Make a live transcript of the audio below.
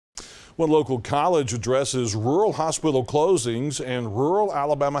One local college addresses rural hospital closings and rural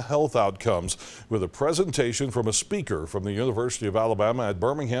Alabama health outcomes with a presentation from a speaker from the University of Alabama at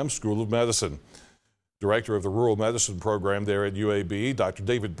Birmingham School of Medicine. Director of the Rural Medicine Program there at UAB, Dr.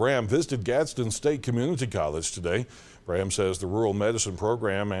 David Bram, visited Gadsden State Community College today. Bram says the Rural Medicine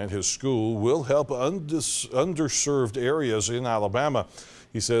Program and his school will help underserved areas in Alabama.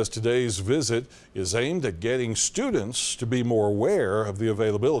 He says today's visit is aimed at getting students to be more aware of the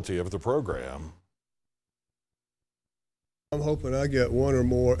availability of the program. I'm hoping I get one or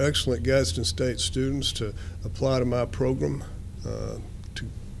more excellent Gadsden State students to apply to my program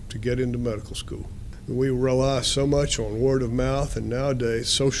to get into medical school. We rely so much on word of mouth and nowadays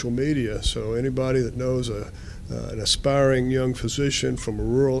social media, so anybody that knows an aspiring young physician from a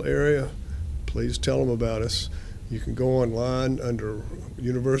rural area, please tell them about us. You can go online under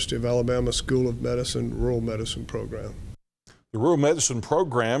University of Alabama School of Medicine, Rural Medicine Program. The Rural Medicine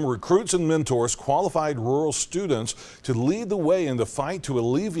Program recruits and mentors qualified rural students to lead the way in the fight to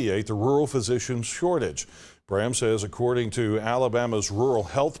alleviate the rural physician shortage. Bram says according to Alabama's Rural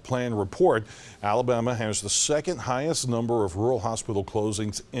Health Plan report, Alabama has the second highest number of rural hospital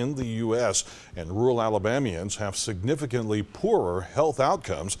closings in the U.S., and rural Alabamians have significantly poorer health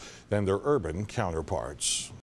outcomes than their urban counterparts.